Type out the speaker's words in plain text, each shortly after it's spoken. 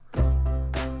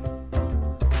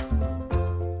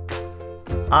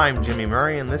I'm Jimmy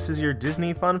Murray, and this is your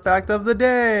Disney Fun Fact of the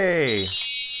Day.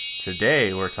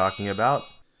 Today we're talking about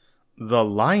The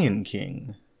Lion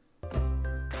King.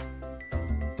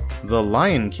 The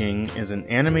Lion King is an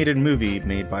animated movie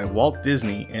made by Walt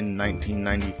Disney in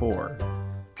 1994.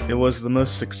 It was the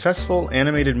most successful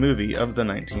animated movie of the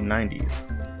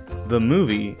 1990s. The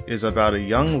movie is about a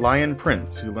young lion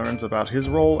prince who learns about his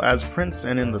role as prince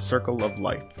and in the circle of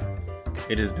life.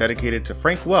 It is dedicated to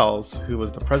Frank Wells, who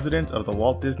was the president of the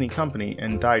Walt Disney Company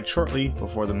and died shortly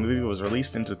before the movie was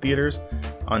released into theaters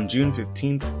on June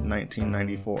 15,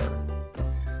 1994.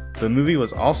 The movie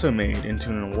was also made into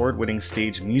an award-winning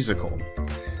stage musical.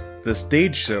 The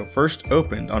stage show first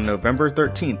opened on November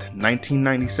 13,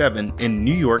 1997 in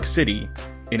New York City,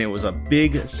 and it was a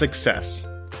big success.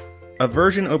 A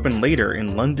version opened later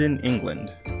in London, England.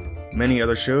 Many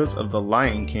other shows of The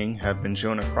Lion King have been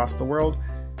shown across the world,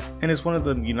 and is one of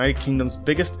the United Kingdom's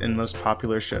biggest and most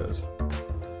popular shows.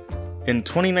 In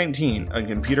 2019, a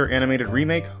computer-animated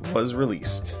remake was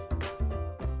released.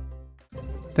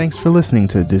 Thanks for listening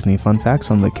to Disney Fun Facts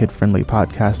on the kid-friendly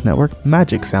podcast network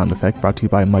Magic Sound Effect, brought to you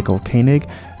by Michael Koenig,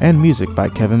 and music by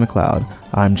Kevin MacLeod.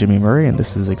 I'm Jimmy Murray, and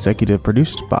this is executive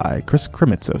produced by Chris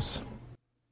Kremitzos.